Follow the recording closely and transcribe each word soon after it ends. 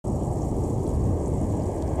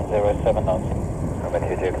07 knots. Number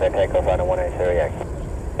 22, clear takeoff, runway 180, react.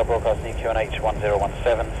 Broadcast new QNH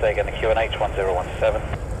 1017, say again the QNH 1017.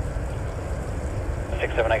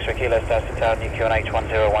 67 X-ray kilo, Stansted Tower, new QNH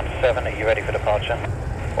 1017, are you ready for departure?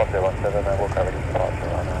 1017, we'll cover departure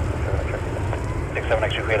right now. 67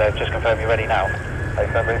 X-ray kilo, just confirm you're ready now. I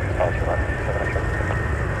stand ready for departure right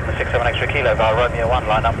now. 67 X-ray kilo, via Romeo 1,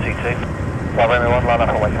 line up 22. Via Romeo 1, line up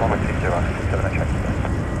on way 122, right, 67 X-ray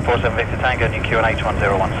kilo. 47 Victor Tango, new QNH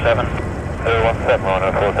 1017. 017, right,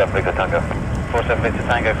 47 Victor Tango. 47 Victor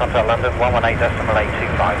Tango, contact London,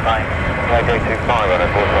 118.8259. 825, right,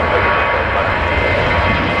 47 Victor Tango.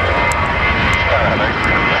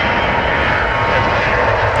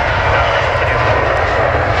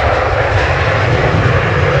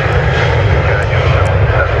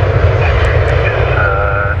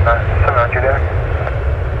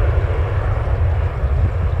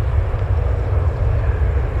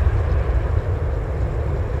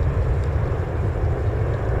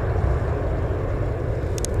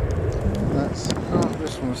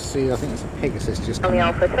 See, I think it's a Pegasus just on the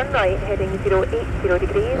Alpha, turn right, heading 080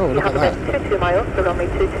 degrees. Oh, look at that. 22 miles, to runway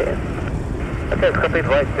 22. Okay, it's complete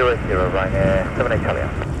right, 00, right, 78 Charlie.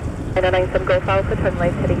 And a 97 Golf Alpha, turn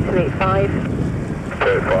right, heading 285.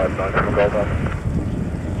 285, 97 Golf Alpha.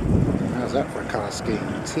 How's that for a colour scheme?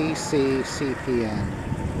 TC CPN.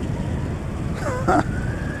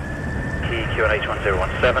 QNH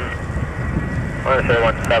 1017.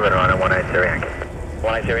 1017, right, 180 Yankee.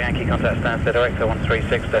 180 Yankee, contact Stansted director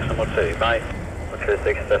 136.2, bye.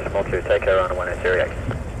 136.2, take care on 180 Yankee.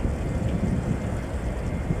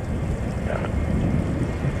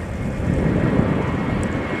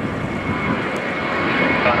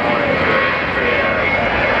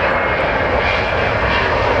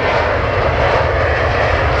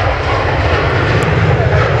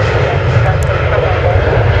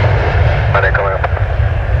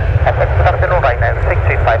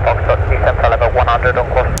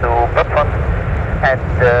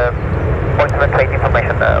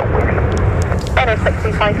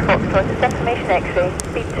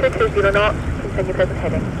 Speed 220 knots, continue present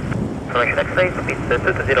heading. Information X-ray, speed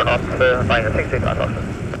 220 knots, line 625 knots.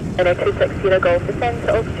 And a 260 Golf, descend to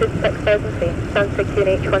altitude 6,000 feet, Stansted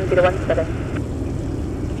QNH 1017.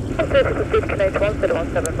 Speed QNH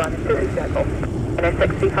 1017, running 260 Golf. And a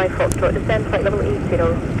 635 Foxtrot, descend flight level 80.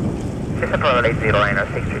 Descend flight level 80, liner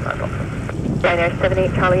 635 Foxtrot. Liner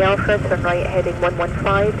 78 Charlie Alpha, turn right heading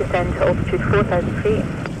 115, descend to altitude 4,000 feet.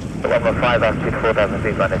 115, altitude 4,000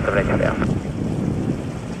 feet, liner 78 Charlie Alpha.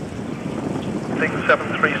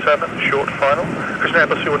 737, short final. Chris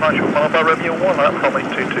Airbus 09, short final by Romeo 1, line up runway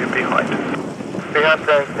 22 behind. Behind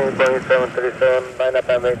Boeing 737, line up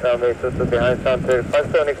runway 22 behind, sound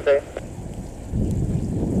 57 X-ray.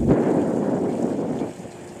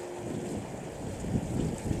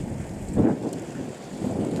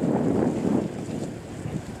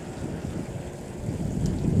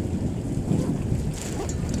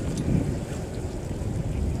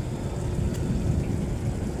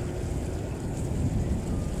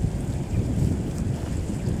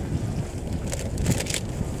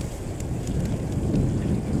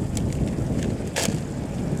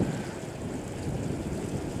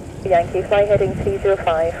 Yankee, fly heading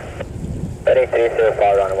 305. Heading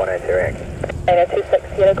 305, round 180 Yankee. And a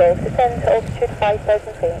 260 Golf, descend to altitude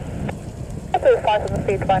 5,000 feet. Altitude 5,000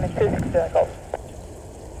 feet, line is 260 Golf.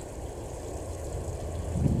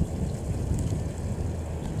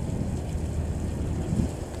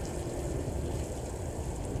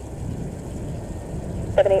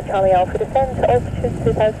 .78 Charlie Alpha, descend to altitude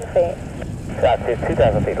 2,000 feet. Altitude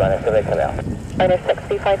 2,000 feet, line is 78 Charlie Alpha. Liner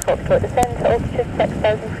 65 Foxtrot, descend to altitude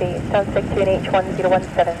 6,000 feet, Stansted QNH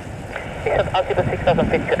 1017. Altitude 6,000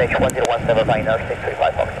 feet, QNH 1017, liner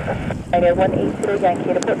 635 Foxtrot. Liner 180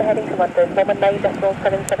 Yankee, report the heading to London,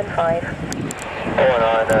 119.775.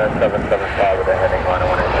 19775 with the heading, liner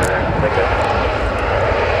 180, thank you.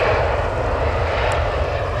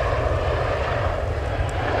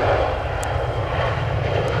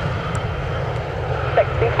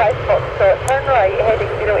 65 Foxtrot, turn right, heading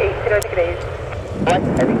 080 degrees. Right,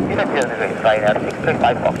 heading 080 degrees, right at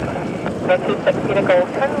 635 Foxtrot. 260 Golf,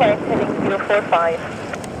 turn left, heading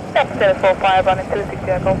 045. Next 045, running 260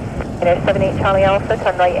 Golf. And 78 Charlie Alpha,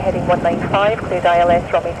 turn right, heading 195, clear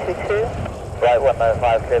ILS, runway 22. Right,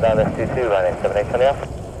 195, clear ILS 22, running 78 Charlie Alpha.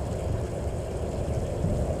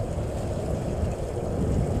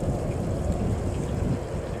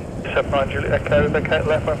 Juliet Echo,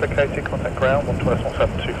 left one vacated, contact ground,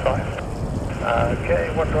 12725.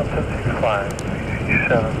 Okay, 12725,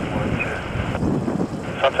 712.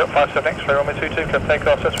 Sunset 57 X-ray, runway 22, can take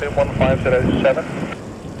off, set speed 1507.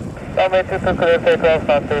 Runway 22 clear takeoff,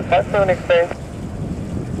 Stansted 57 exchange.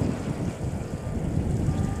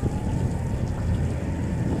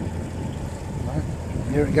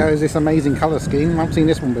 Here it goes, this amazing colour scheme. I've seen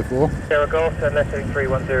this one before. Sierra Golf, turn left heading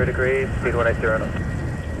 310 degrees, speed 180 knots.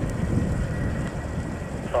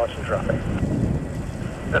 Large and traffic.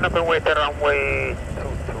 Then up and wait at runway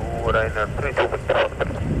 22, right now, 32 with the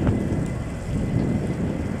hospital.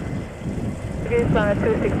 Degrees, line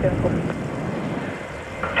 26 Sierra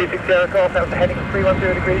 26 Sierra Golf, that was heading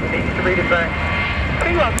 310 degrees, needs to read it back.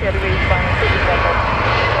 310 degrees, line 26 Sierra Golf.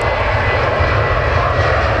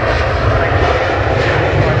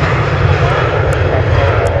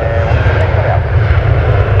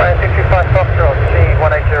 Foxtrot, speed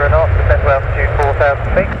 180 knots, descent to altitude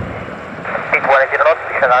 4,000 feet. Speed 180 knots,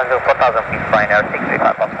 descent altitude 4,000 feet, flying air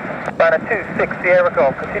 635 knots. Runner 26 Sierra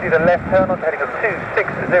Golf, continue the left turn on heading of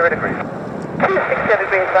 260 degrees. 260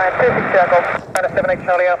 degrees, line 26 Sierra Golf. Runner 78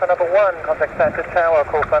 Charlie Alpha number 1, contact Stansted Tower,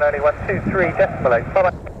 call sign only 123.8. Bye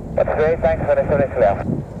bye. That's great, thanks, runner 78 Charlie Alpha.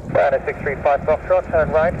 Runner 635 Foxtrot,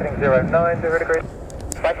 turn right, heading 090 degrees.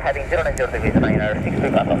 Right, heading 090 degrees, flying air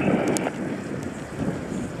 635 Foxtrot.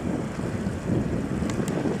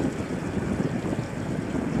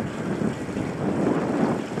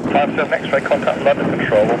 57 X-ray, contact London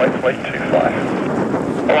Control, we'll make 825.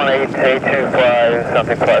 18825,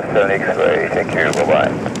 something 57 X-ray, thank you,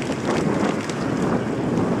 bye-bye.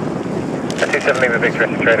 27 Lima Victor,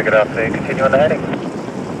 Trader, good afternoon, continue on the heading.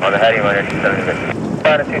 On the heading, 187 Victor.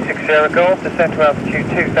 Runner 26 Sierra Golf, descent to altitude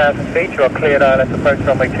 2,000 feet, you are cleared ILS approach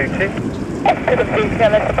runway 22. Excellent, please,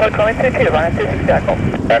 ILS approach runway 22, runner 26 Sierra Golf.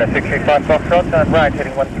 Runner 635 Foxtrot, turn right,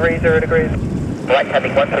 heading 130 degrees. Right,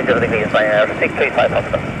 heading 130 degrees, flying air 635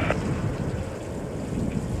 Foxtrot.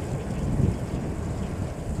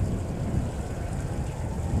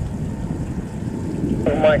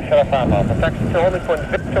 Mike Shalafam Alpha, taxi to holding point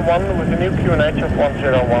Victor 1 with a new QNH of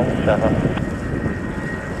 1017.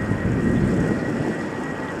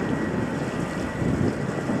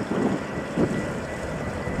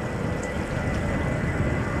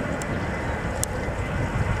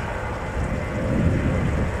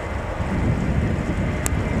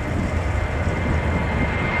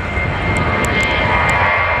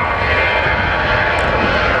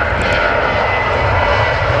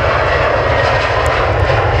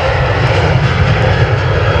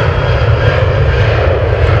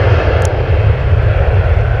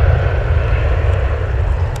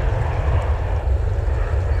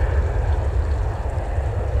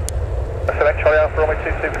 Charlie Alpha, runway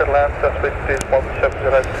 22, could land, so speed is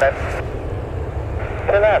 17010.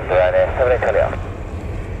 Could land, right, 78 Charlie Alpha.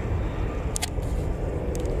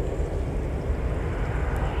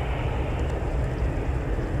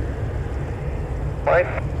 Right.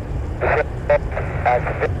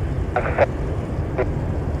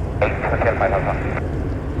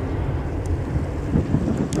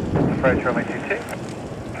 Approach runway 22.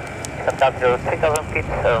 Contact 6,000 feet,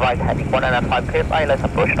 right heading 105 clear, ILS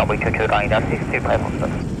approach number 22, line 625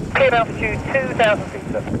 knots. Clear altitude 2,000 feet,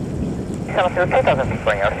 sir. 2,000 feet,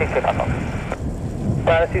 flying air 625 knots.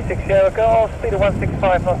 Runner 26 Sierra Golf, speed of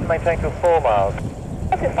 165 knots to maintain till 4 miles.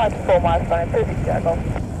 165 to 4 miles, flying 36 Sierra Golf.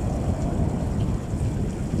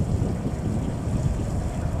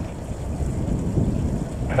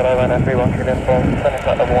 Hello, runner 31 Julian Bond, sending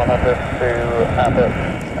flight level 100 to Abbott,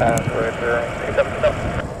 and we're doing 270 knots.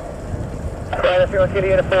 Right, if you're on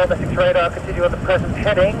Julian 4, message radar, continue on the present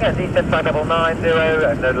heading, and descent flight level 90,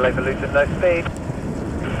 and no delay for Luton, no speed.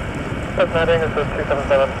 Present heading is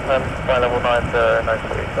 277, and flight level 90, no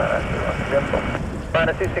speed, so that's 31 Julian Bond.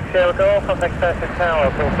 Runner 26 Sierra Golf, contact Stansted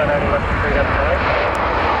Tower, call sign only 123.8.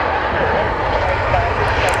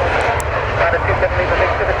 Runner 27 Lima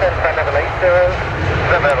Victor, descent flight level 80.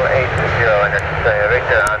 Flight level 80, and it's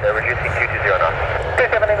Victor, and reducing 220 knots.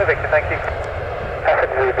 27 Lima Victor, thank you.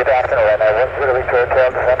 Good afternoon, and 10 Victor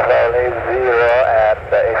Hotel, descent level 0 at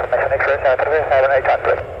information X-ray, South 378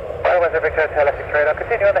 Otherwise, Victor Hotel, Essex Radar,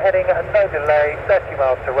 continue on the heading, no delay, 30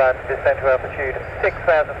 miles to run, descent to altitude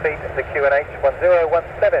 6,000 feet, the QNH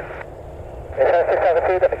 1017. Yes, 6,000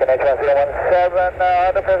 feet, the QNH 1017,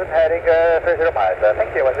 on the present heading 30 miles.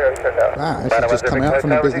 Thank you, 10 Victor Hotel. Wow, this has just come out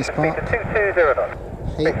from the business park. 220 knots.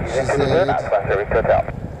 HZ Victor Hotel.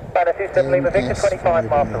 Runner 27 Lima Victor,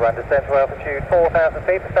 25 miles to run, descent to altitude 4,000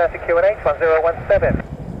 feet, static QNH 1017.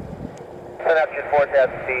 Send altitude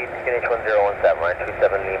 4,000 feet, QNH 1017, right,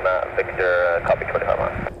 27 Lima Victor, copy 25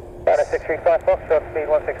 miles. Runner 635 Foxtrot,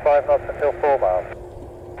 speed 165 knots until 4 miles.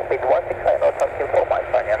 Speed 165 knots until 4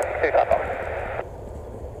 miles, fine, yeah, 2 knots.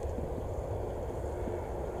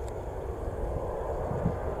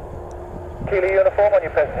 Kilo uniform on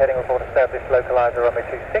your present heading report established localizer runway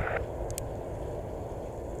 26.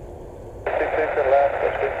 26 and land,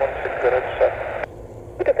 that's been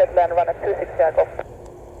 1607. We took that land run at 26 aircraft.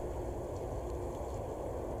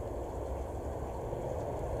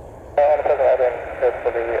 On the present heading, good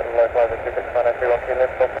for the localizer 26 kilo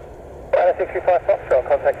uniform. And a 635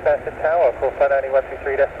 Foxtrot, contact Stansted Tower, call sign only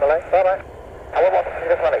 123.8. Bye-bye. I would want to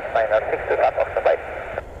just want to explain that 625 Foxtrot base.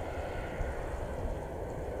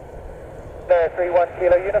 31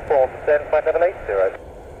 kilo uniform, then flight level 80.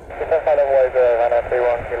 Just flight level 80, runway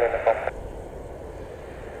 31 kilo uniform.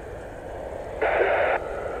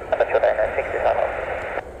 That's your name, 65 Foxtrot.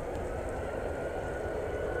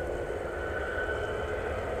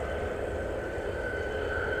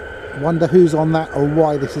 Wonder who's on that or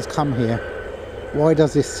why this has come here. Why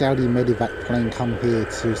does this Saudi medevac plane come here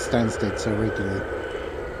to Stansted so regularly?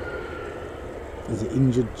 Is it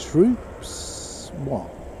injured troops? What?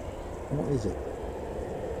 What is it?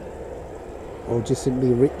 Or just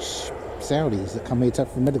simply rich Saudis that come here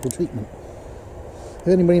for medical treatment? If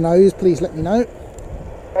anybody knows, please let me know.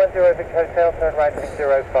 10 Victor Hotel, turn right heading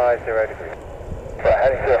 050 degrees. Right,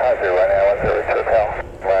 heading 050 right now, 10 Victor Hotel.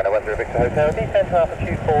 Right, 10 Victor Hotel, descend to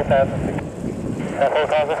altitude 4,000 feet.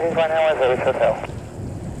 4,000 feet right now, 10 Victor Hotel.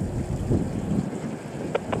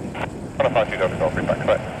 On a 52 Golf, back to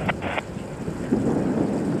back.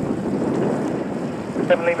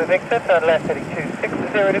 7 Lima Victor, turn left heading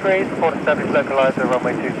 260 degrees, port established localizer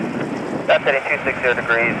runway 22. That's heading 260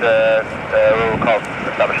 degrees, we'll call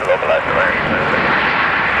establish a localizer runway 22.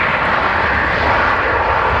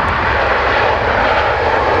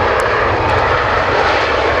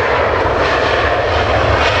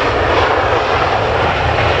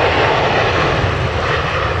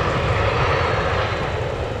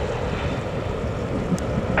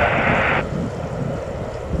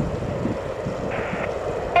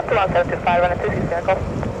 Welcome to 5 runway 26 aircraft.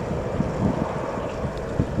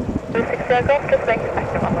 26 aircraft, just length back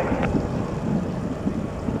to runway.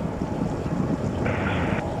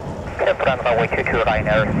 Step down runway 22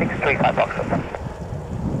 Ryanair 635 Foxtrot.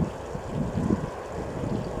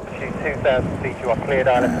 2,000 feet, you are cleared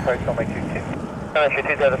island approach runway 22. Actually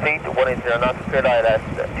 2,000 feet, 180 knots, cleared island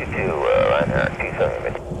 22 Ryanair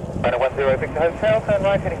 270. Runway 10 Victor Hotel, turn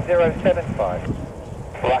right heading 075.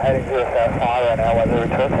 Right heading 075 right now, 10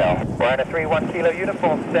 Victor Hotel. Ryanair 31 kilo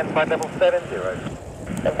uniform, descend flight level 70.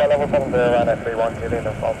 Descend flight level 70, Ryanair 31 kilo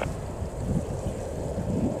uniform.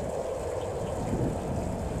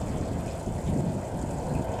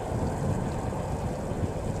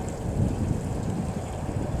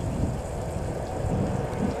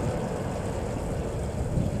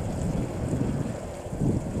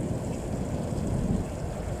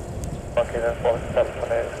 Okay, that's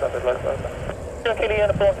 178, standard localizer. 0 kilo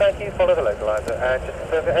uniform, thank you, follow the localizer, and just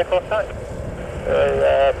observe the aircraft type.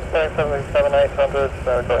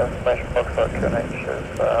 77800, got information Foxtrot QNH is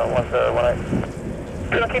 1018.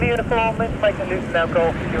 0 kilo uniform, information Luton now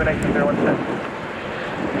Golf, QNH 017.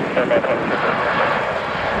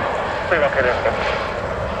 31 kilo uniform.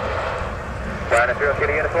 Ryanair 0 kilo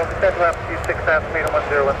uniform, descend to altitude 6,000 feet on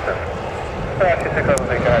 1017. Actually 6,000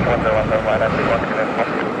 feet, QNH 1017, Ryanair 31 kilo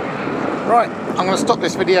uniform. Right, I'm going to stop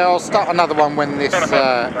this video. I'll start another one when this Saudi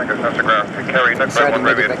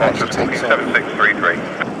medevac actually takes off. In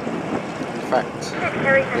fact,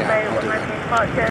 yeah, I'll do that.